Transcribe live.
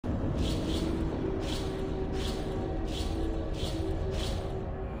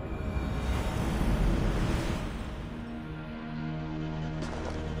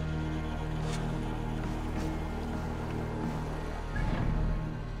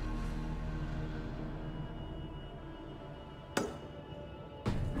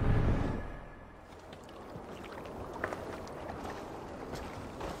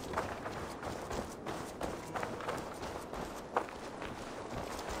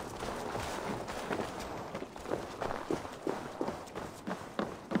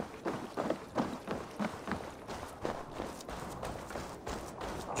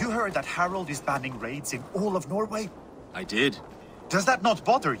heard that Harold is banning raids in all of Norway? I did. Does that not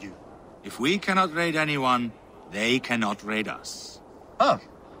bother you? If we cannot raid anyone, they cannot raid us. Huh.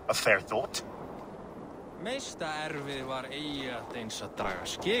 A fair thought. Meista erfið var eigi eins að draga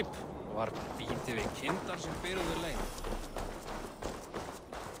skip og var bítið við kindar sem byrjuðu leið.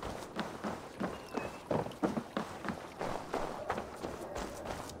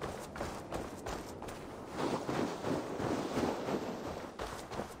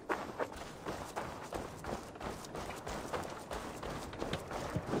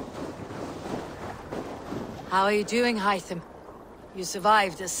 How are you doing, Hytham? You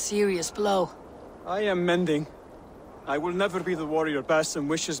survived a serious blow. I am mending. I will never be the warrior Basim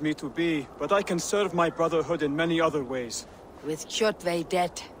wishes me to be, but I can serve my brotherhood in many other ways. With Kjotve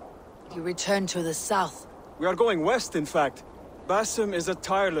dead, you return to the south. We are going west, in fact. Basim is a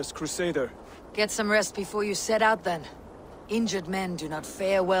tireless crusader. Get some rest before you set out, then. Injured men do not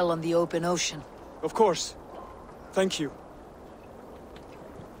fare well on the open ocean. Of course. Thank you.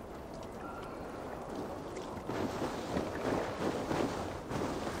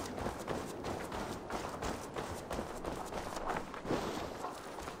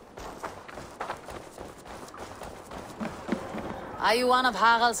 Are you one of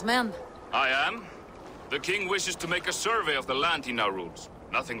Harald's men? I am. The king wishes to make a survey of the land he now rules.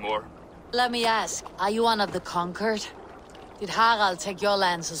 Nothing more. Let me ask, are you one of the conquered? Did Harald take your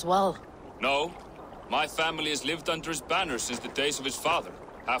lands as well? No. My family has lived under his banner since the days of his father,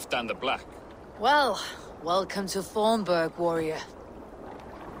 Halfdan the Black. Well, welcome to Thornburg, warrior.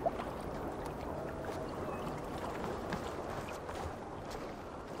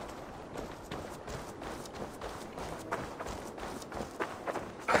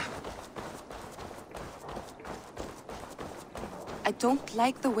 I don't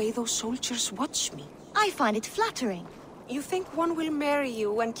like the way those soldiers watch me. I find it flattering. You think one will marry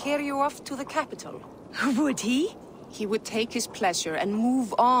you and carry you off to the capital? Would he? He would take his pleasure and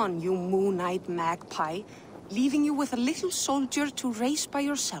move on, you moon-eyed magpie, leaving you with a little soldier to raise by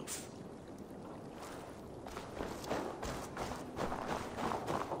yourself.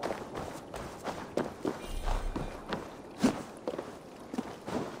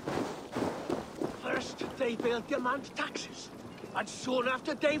 First, they will demand taxes. And soon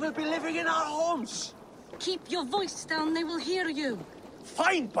after, they will be living in our homes. Keep your voice down, they will hear you.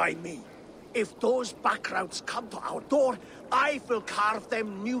 Fine by me. If those backgrounds come to our door, I will carve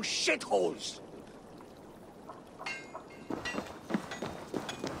them new shitholes.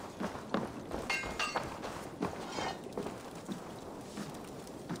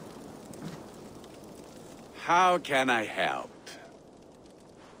 How can I help?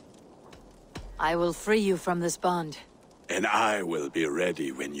 I will free you from this bond. And I will be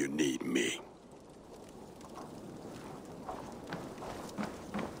ready when you need me.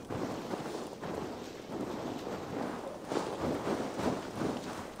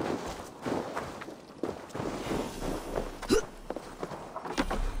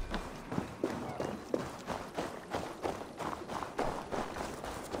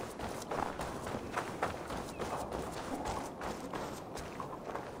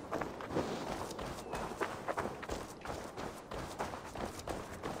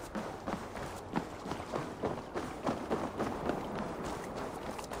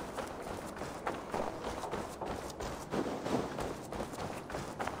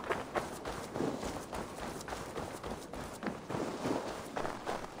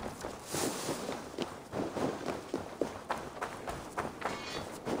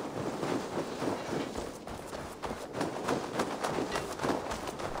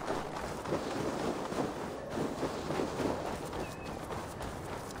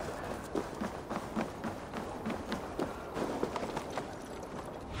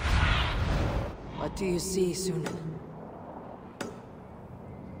 What do you see, Sunan?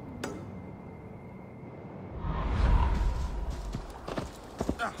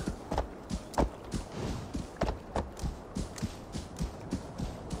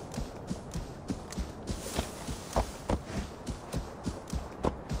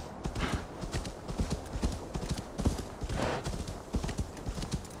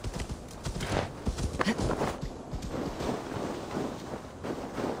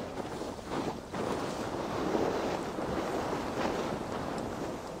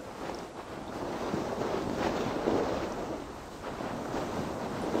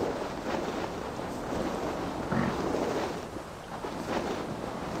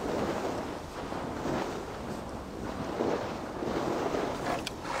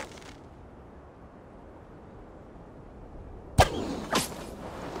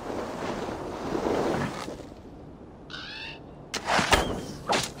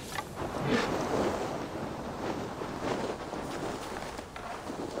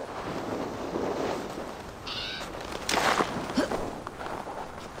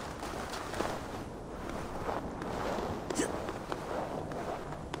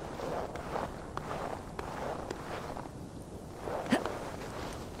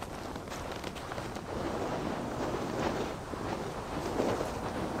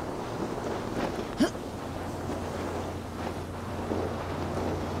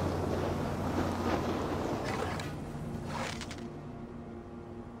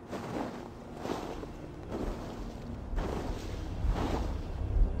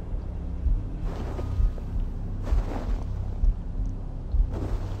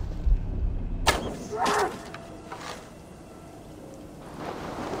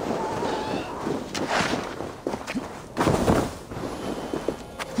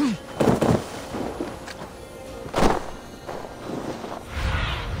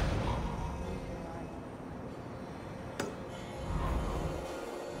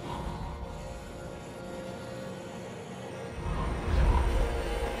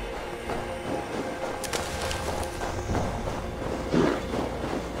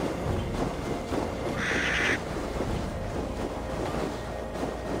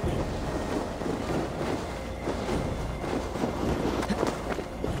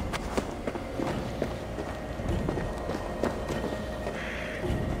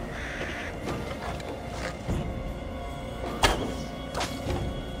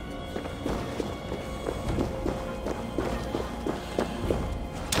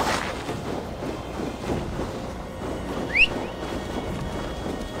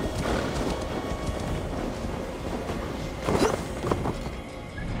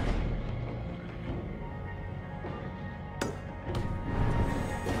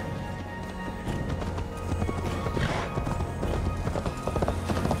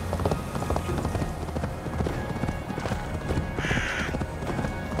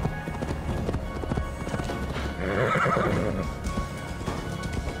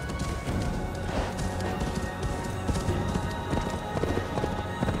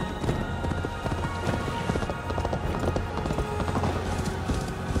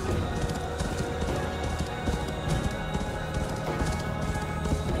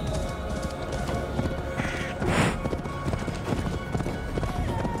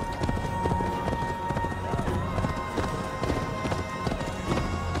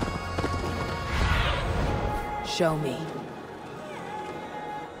 Show me.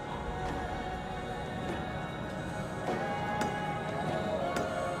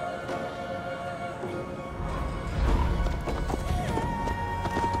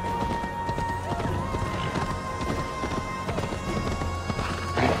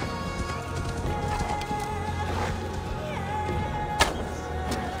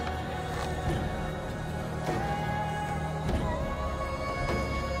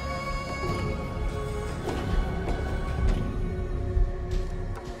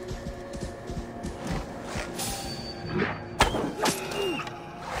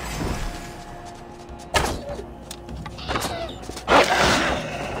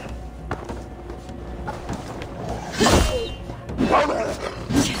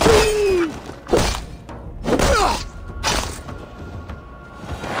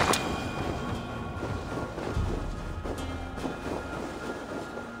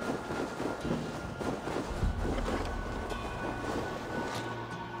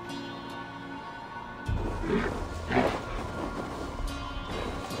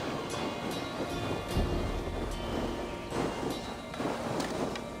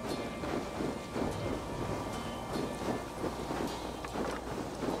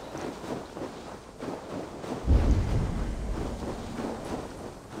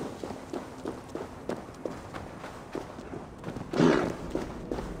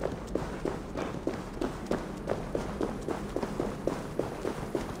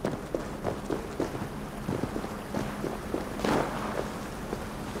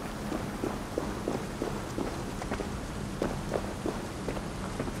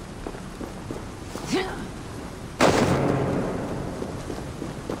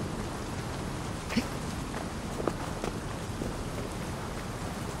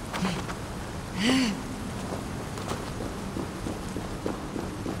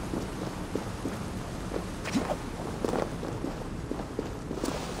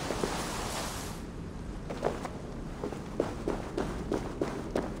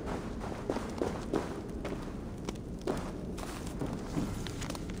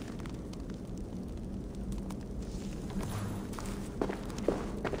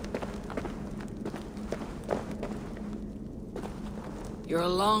 You're a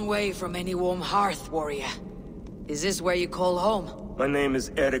long way from any warm hearth, warrior. Is this where you call home? My name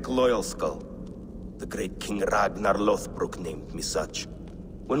is Erik Loyalskull. The great King Ragnar Lothbrok named me such.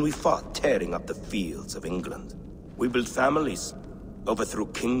 When we fought tearing up the fields of England, we built families, overthrew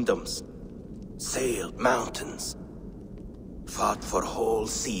kingdoms, sailed mountains, fought for whole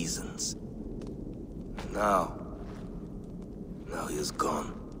seasons. Now he is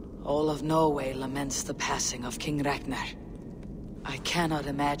gone. All of Norway laments the passing of King Ragnar. I cannot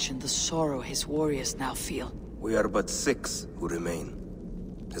imagine the sorrow his warriors now feel. We are but 6 who remain.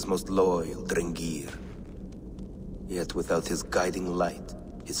 His most loyal Drengr. Yet without his guiding light,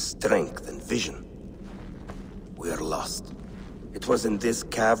 his strength and vision, we are lost. It was in this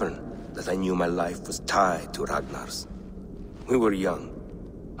cavern that I knew my life was tied to Ragnar's. We were young,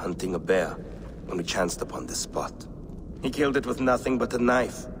 hunting a bear, when we chanced upon this spot. He killed it with nothing but a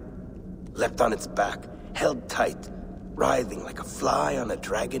knife. Leapt on its back, held tight, writhing like a fly on a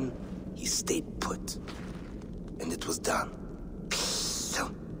dragon. He stayed put. And it was done.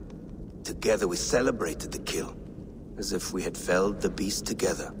 Together we celebrated the kill, as if we had felled the beast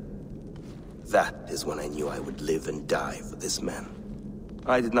together. That is when I knew I would live and die for this man.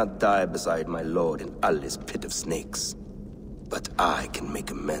 I did not die beside my lord in Ali's pit of snakes. But I can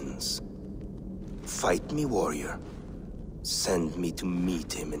make amends. Fight me, warrior. Send me to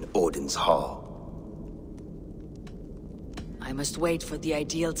meet him in Odin's hall. I must wait for the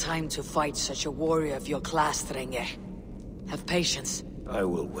ideal time to fight such a warrior of your class, Drengr. Have patience. I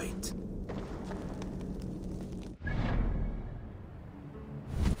will wait.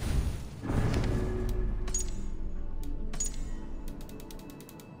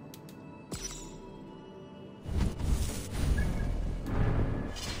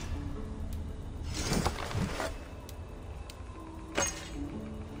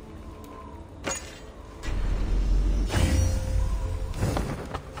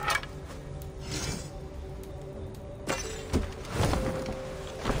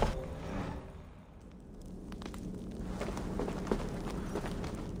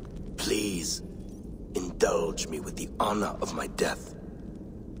 Please, indulge me with the honor of my death.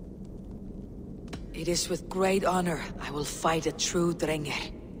 It is with great honor I will fight a true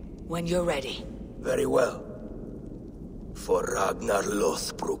Drengr. When you're ready. Very well. For Ragnar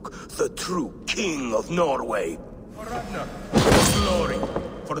Lothbrok, the true king of Norway. For Ragnar, for glory,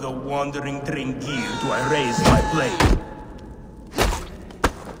 for the wandering Drengr do I raise my blade.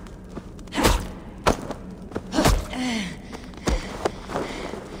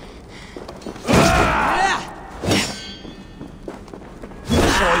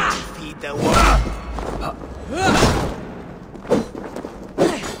 Trying to feed the world.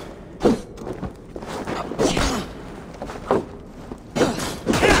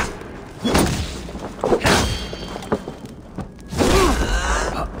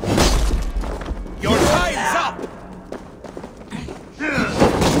 Your time's up!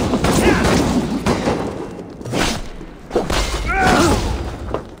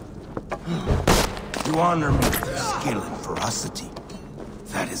 You honor me with your skill and ferocity.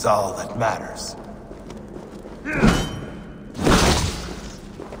 That is all that matters.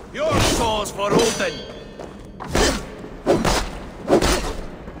 Your soul's for Odin.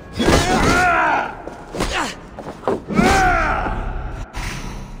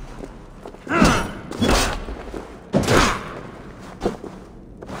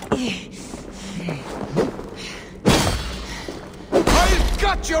 I've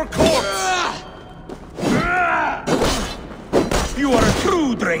got your corpse! You are a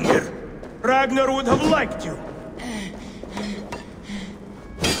true Drengr. Ragnar would have liked you.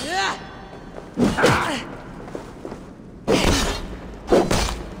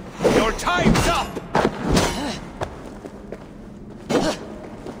 Your time's up!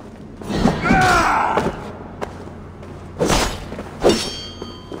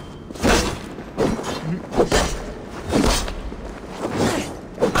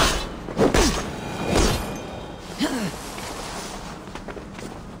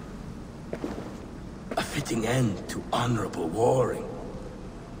 A fitting end to honorable warring.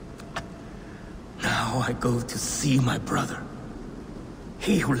 Now I go to see my brother.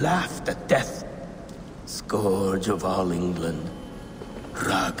 He who laughed at death. Scourge of all England.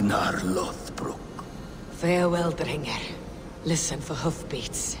 Ragnar Lothbrok. Farewell, Drengr. Listen for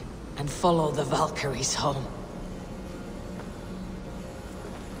hoofbeats, and follow the Valkyries home.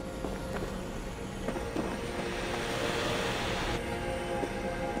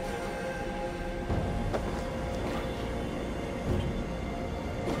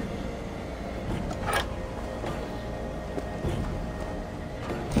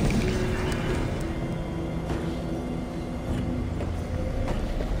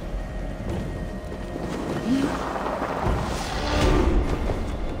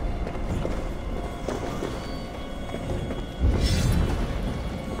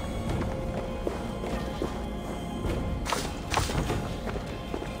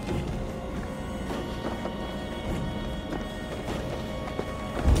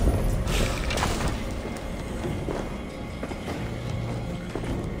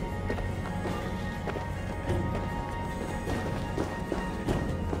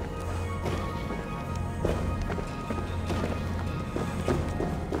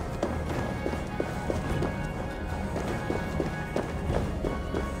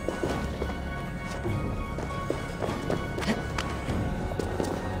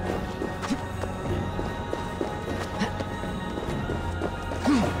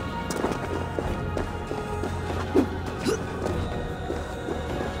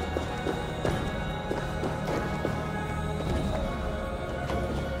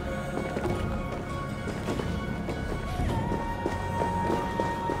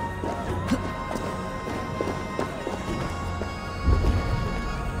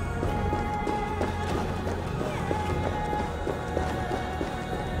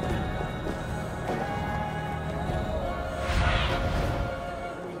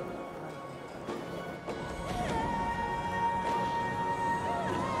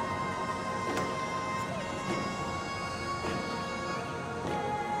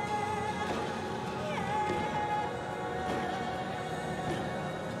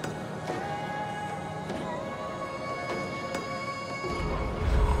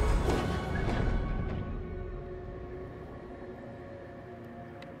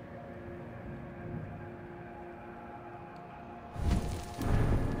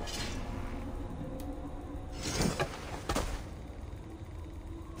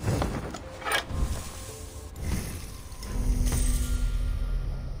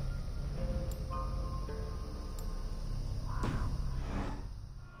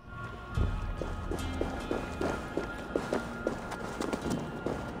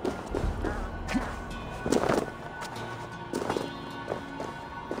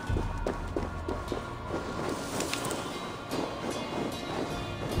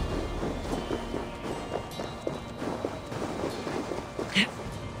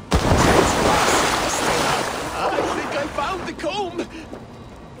 Comb!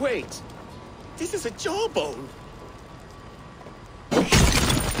 Wait, this is a jawbone.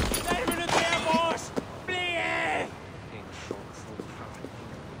 Blijven het weer, boss! Vliegen!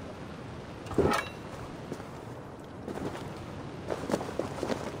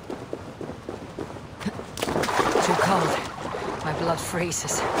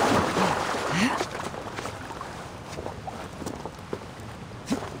 freezes.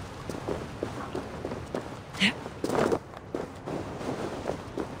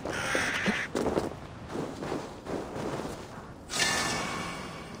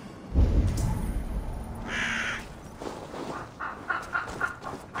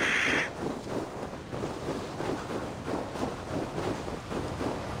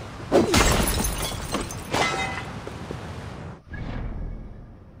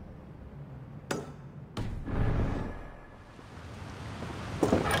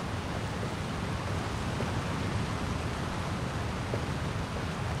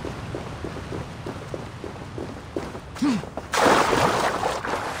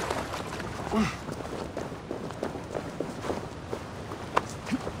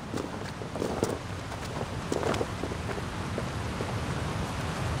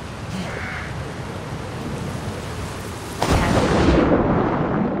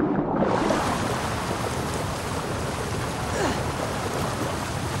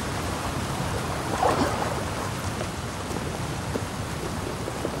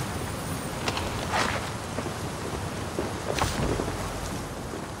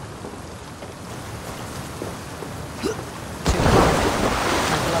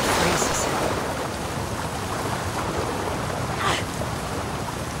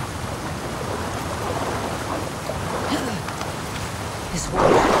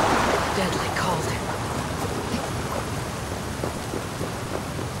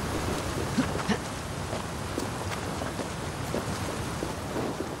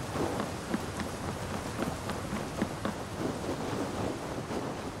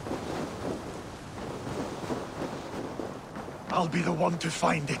 I'll be the one to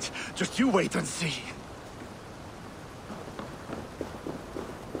find it. Just you wait and see.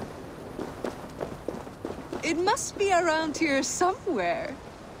 It must be around here somewhere.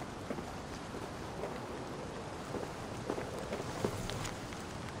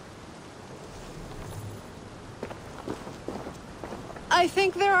 I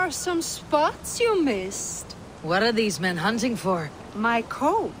think there are some spots you missed. What are these men hunting for? My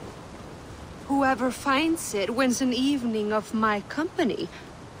comb. Whoever finds it wins an evening of my company.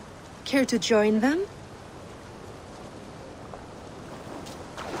 Care to join them?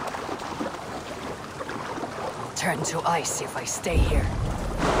 I'll turn to ice if I stay here.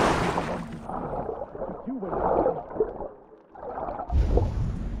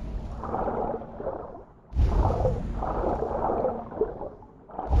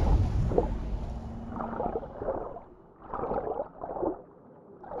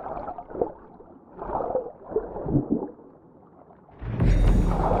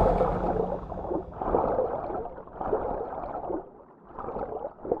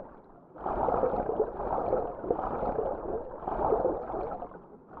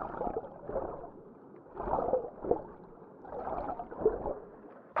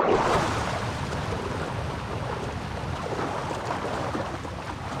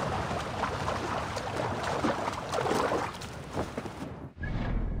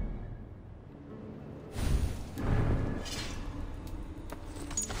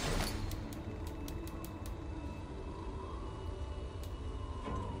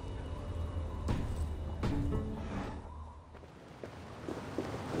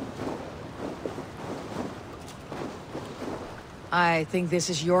 I think this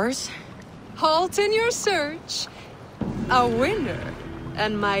is yours? Halt in your search. A winner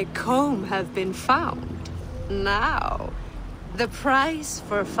and my comb have been found. Now, the price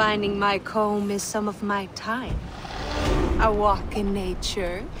for finding my comb is some of my time. A walk in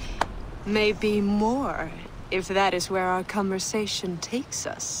nature, maybe more, if that is where our conversation takes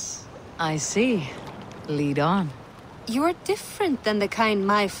us. I see. Lead on. You're different than the kind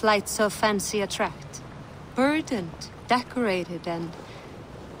my flights of fancy attract. Burdened, decorated, and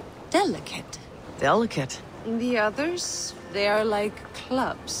delicate. Delicate? The others, they are like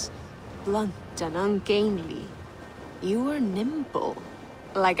clubs, blunt and ungainly. You are nimble,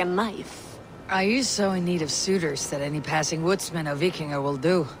 like a knife. Are you so in need of suitors that any passing woodsman or Vikinger will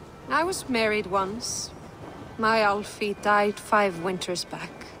do? I was married once. My Alfie died 5 winters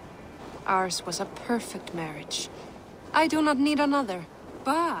back. Ours was a perfect marriage. I do not need another.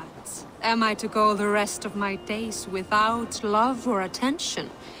 But am I to go the rest of my days without love or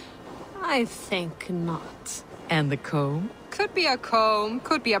attention? I think not. And the comb? Could be a comb,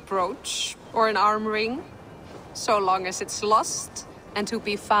 could be a brooch, or an arm ring. So long as it's lost, and to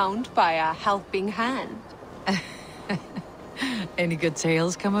be found by a helping hand. Any good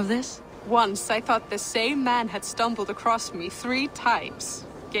tales come of this? Once I thought the same man had stumbled across me 3 times.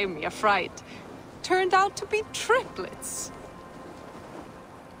 Gave me a fright. Turned out to be triplets.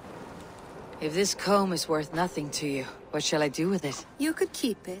 If this comb is worth nothing to you, what shall I do with it? You could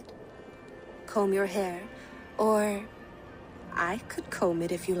keep it. Comb your hair. Or... I could comb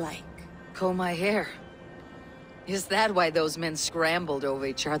it if you like. Comb my hair? Is that why those men scrambled over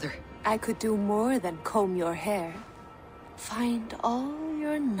each other? I could do more than comb your hair. Find all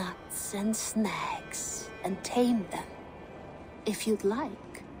your nuts and snags and tame them. If you'd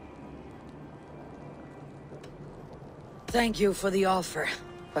like. Thank you for the offer,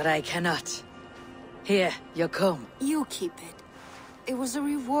 but I cannot. Here, your comb. You keep it. It was a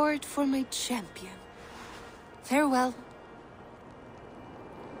reward for my champion. Farewell.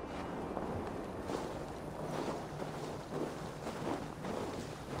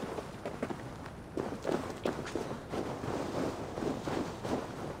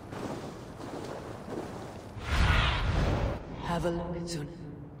 Have a look soon.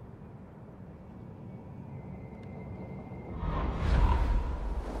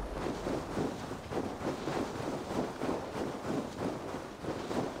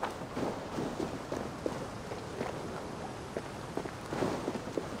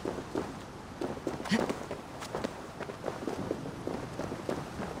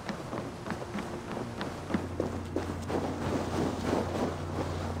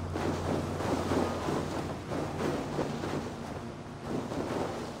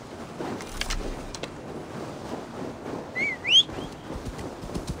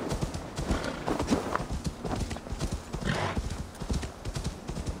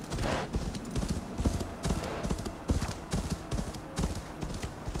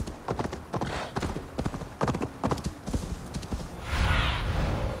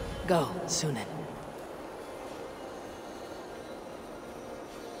 Go, Sunan.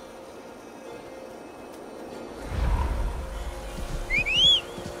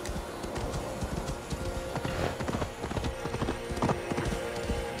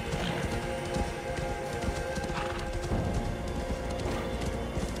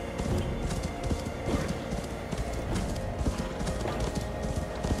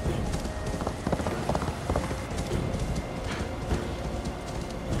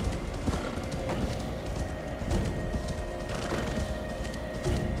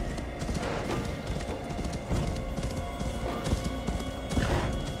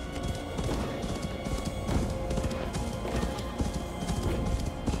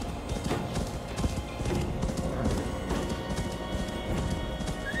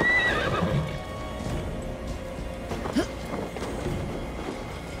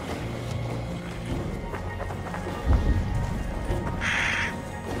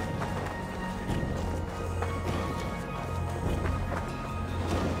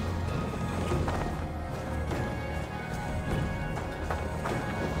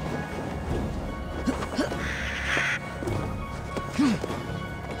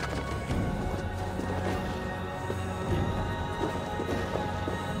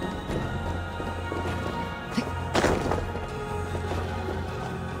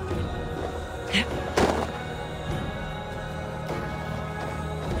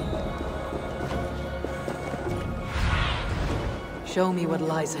 Show me what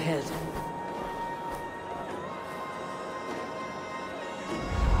lies ahead.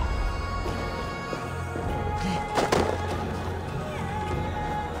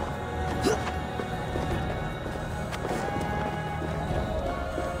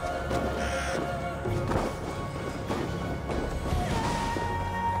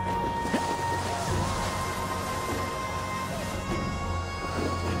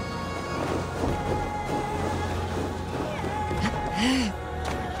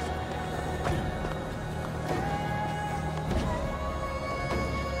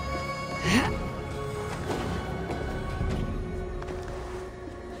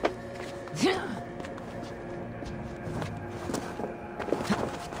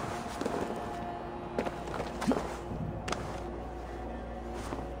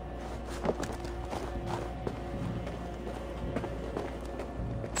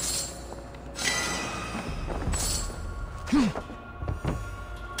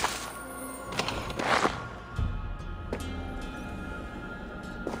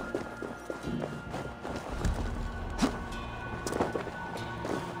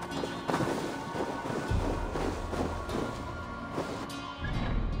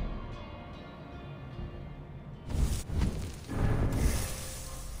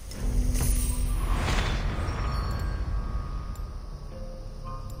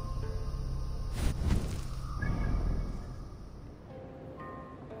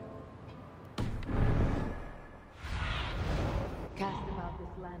 Cast about this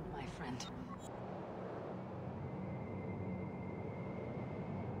land, my friend.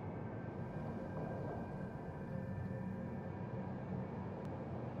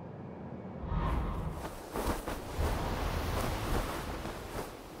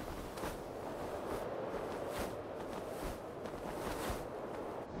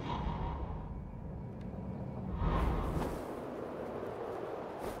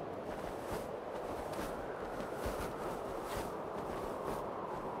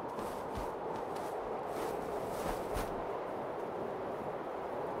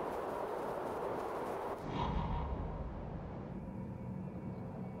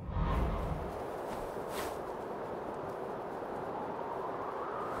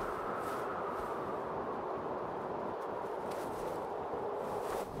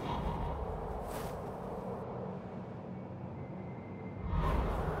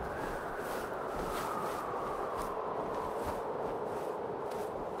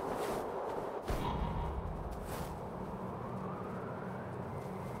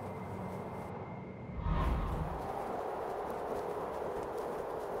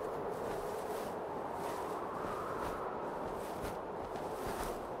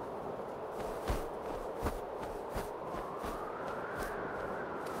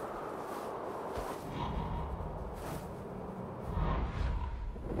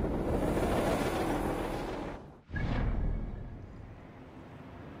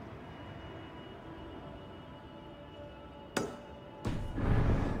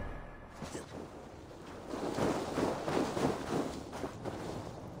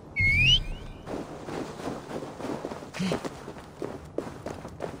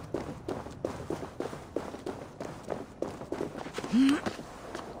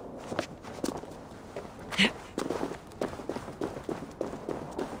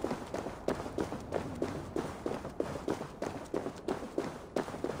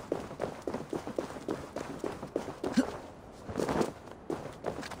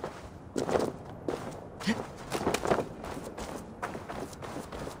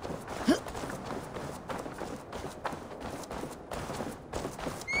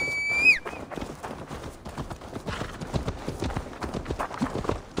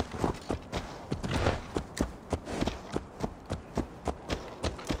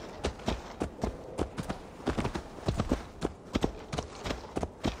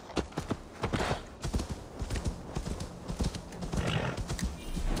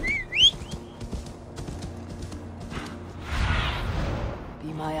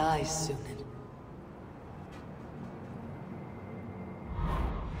 eyes, Sunan.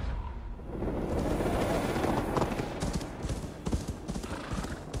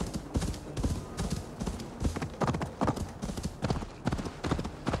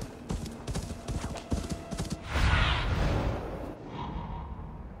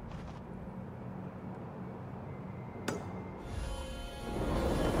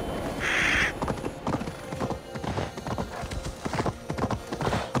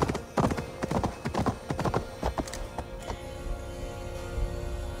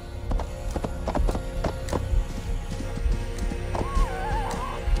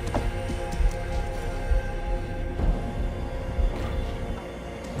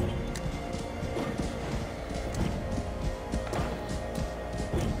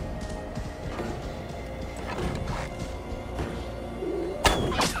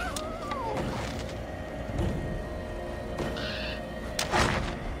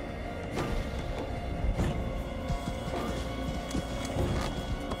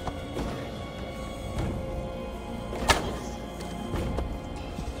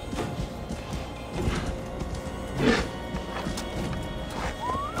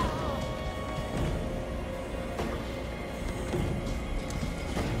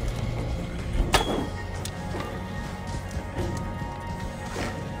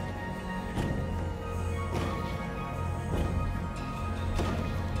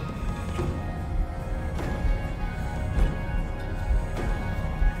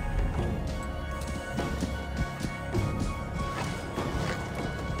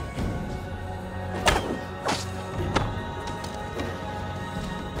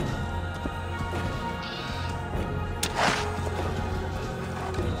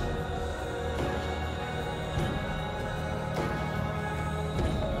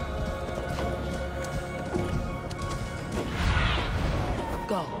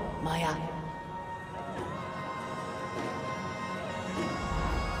 Go, Maya.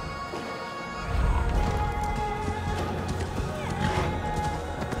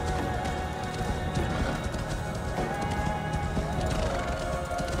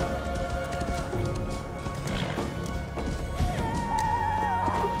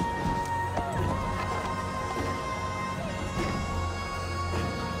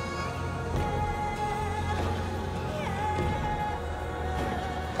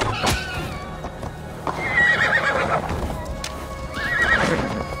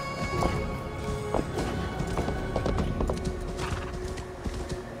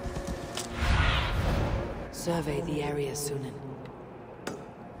 Survey the area, Sunan.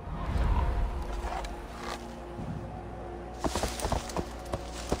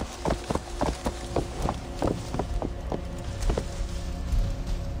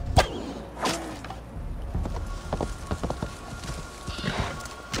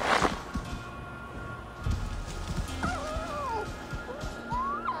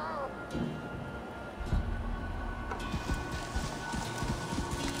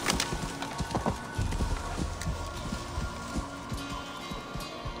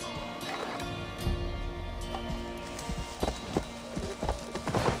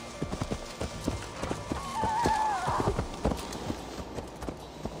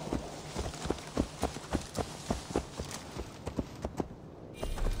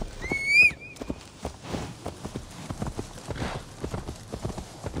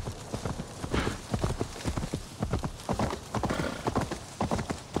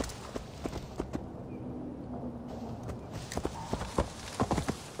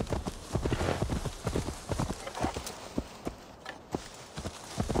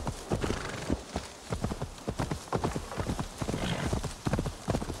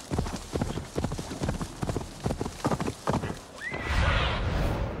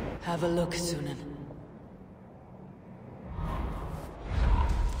 Have a look, Sunan.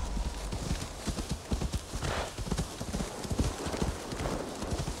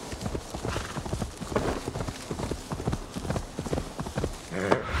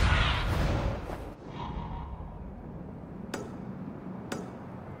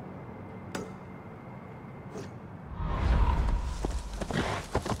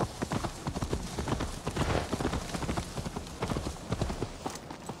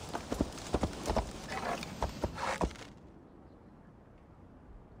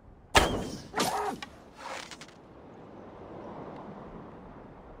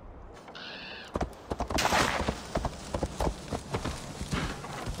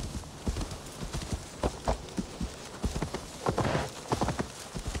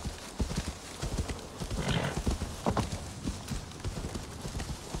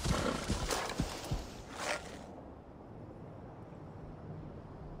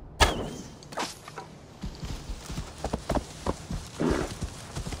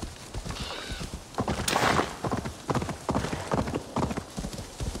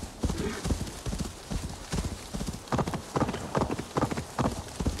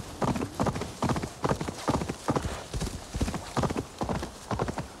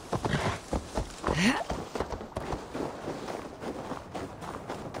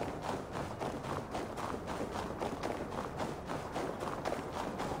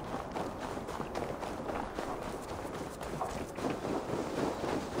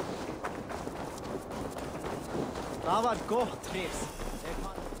 Það var gott hrys.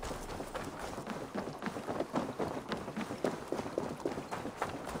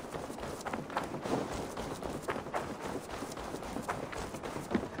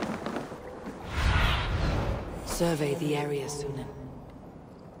 Survey the area, Sunan.